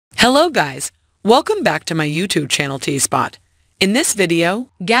Hello guys, welcome back to my YouTube channel T-Spot. In this video,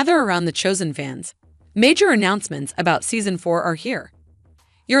 gather around the Chosen fans. Major announcements about Season 4 are here.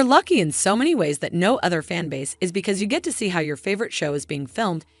 You're lucky in so many ways that no other fan base is because you get to see how your favorite show is being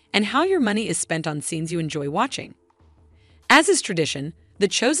filmed and how your money is spent on scenes you enjoy watching. As is tradition, the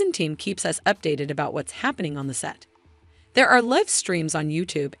Chosen team keeps us updated about what's happening on the set. There are live streams on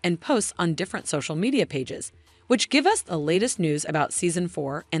YouTube and posts on different social media pages, which give us the latest news about Season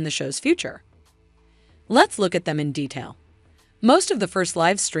 4 and the show's future. Let's look at them in detail. Most of the first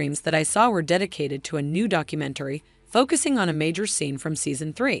live streams that I saw were dedicated to a new documentary focusing on a major scene from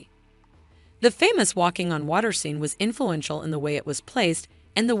Season 3. The famous walking on water scene was influential in the way it was placed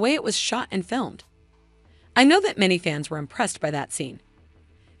and the way it was shot and filmed. I know that many fans were impressed by that scene.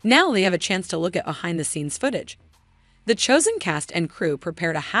 Now they have a chance to look at behind-the-scenes footage. The Chosen cast and crew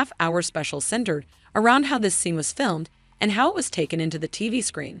prepared a half-hour special centered around how this scene was filmed and how it was taken into the TV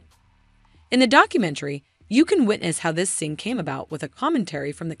screen. In the documentary, you can witness how this scene came about with a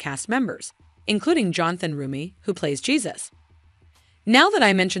commentary from the cast members, including Jonathan Roumie, who plays Jesus. Now that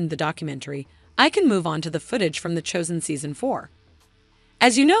I mentioned the documentary, I can move on to the footage from the Chosen Season 4.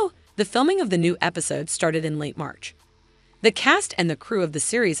 As you know, the filming of the new episode started in late March. The cast and the crew of the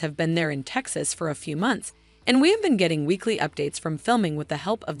series have been there in Texas for a few months, and we have been getting weekly updates from filming with the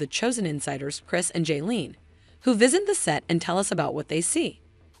help of the Chosen insiders Chris and Jaylene, who visit the set and tell us about what they see.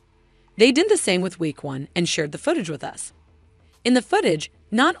 They did the same with Week 1 and shared the footage with us. In the footage,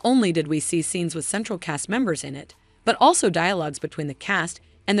 not only did we see scenes with central cast members in it, but also dialogues between the cast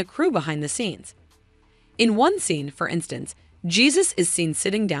and the crew behind the scenes. In one scene, for instance, Jesus is seen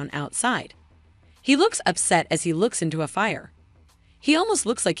sitting down outside. He looks upset as he looks into a fire. He almost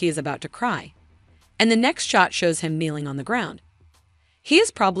looks like he is about to cry. And the next shot shows him kneeling on the ground. He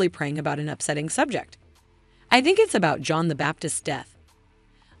is probably praying about an upsetting subject. I think it's about John the Baptist's death.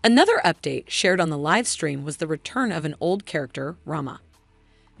 Another update shared on the live stream was the return of an old character, Rama.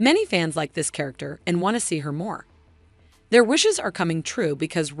 Many fans like this character and want to see her more. Their wishes are coming true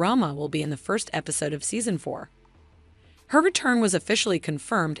because Rama will be in the first episode of Season 4. Her return was officially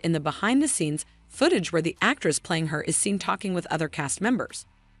confirmed in the behind-the-scenes footage where the actress playing her is seen talking with other cast members.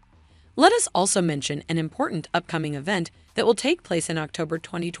 Let us also mention an important upcoming event that will take place in October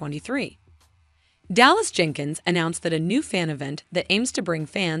 2023. Dallas Jenkins announced that a new fan event that aims to bring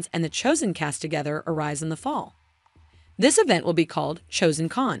fans and the Chosen cast together arrives in the fall. This event will be called Chosen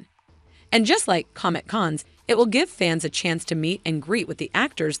Con. And just like Comic Cons, it will give fans a chance to meet and greet with the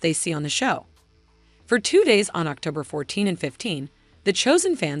actors they see on the show. For 2 days on October 14 and 15, the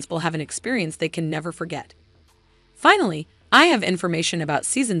Chosen fans will have an experience they can never forget. Finally, I have information about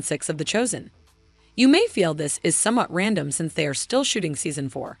Season 6 of The Chosen. You may feel this is somewhat random since they are still shooting Season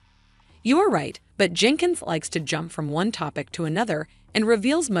 4. You are right, but Jenkins likes to jump from one topic to another and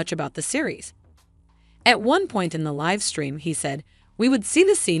reveals much about the series. At one point in the live stream, he said, we would see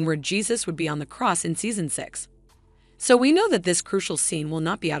the scene where Jesus would be on the cross in Season 6. So we know that this crucial scene will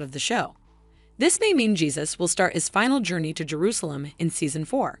not be out of the show. This may mean Jesus will start his final journey to Jerusalem in Season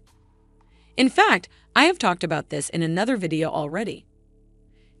 4. In fact, I have talked about this in another video already.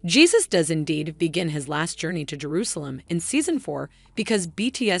 Jesus does indeed begin his last journey to Jerusalem in Season 4 because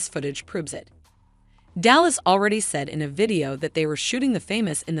BTS footage proves it. Dallas already said in a video that they were shooting the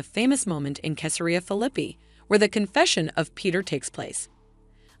famous moment in Caesarea Philippi, where the confession of Peter takes place.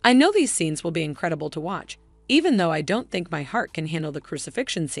 I know these scenes will be incredible to watch, even though I don't think my heart can handle the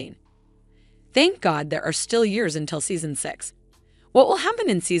crucifixion scene. Thank God there are still years until Season 6. What will happen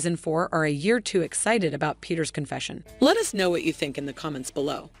in Season 4 are a year too excited about Peter's confession. Let us know what you think in the comments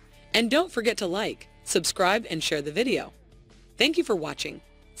below. And don't forget to like, subscribe, and share the video. Thank you for watching.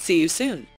 See you soon.